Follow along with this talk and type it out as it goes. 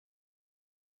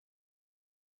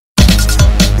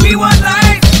We want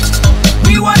life.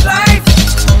 We want life.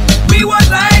 We want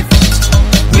life.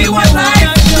 We want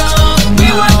life. We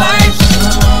want life.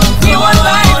 We want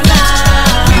life.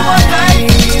 We want life.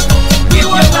 We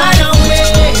want life.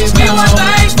 We want life. We want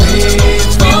life.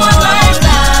 We want life.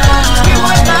 We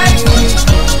want life.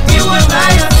 We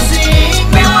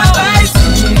want life.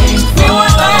 We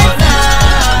want life.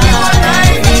 We want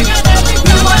life.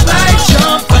 We want life.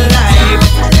 Jump for life,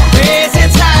 raise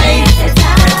it high.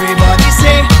 Everybody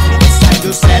say it's time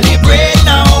to celebrate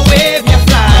now. Wave your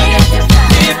flag,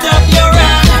 lift up your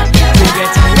hand. Don't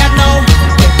get tired now.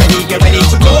 Get ready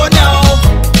to go now.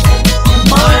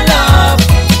 More love,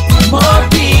 more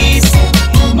peace,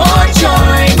 more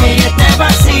joy. May it never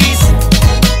cease.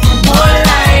 More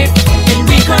life in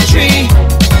we country.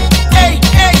 Hey,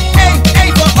 hey, hey, hey,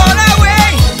 for all our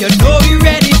way. You know we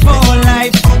ready for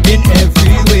life in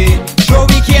every way. Show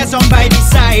we care some by the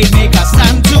side, make us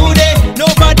stand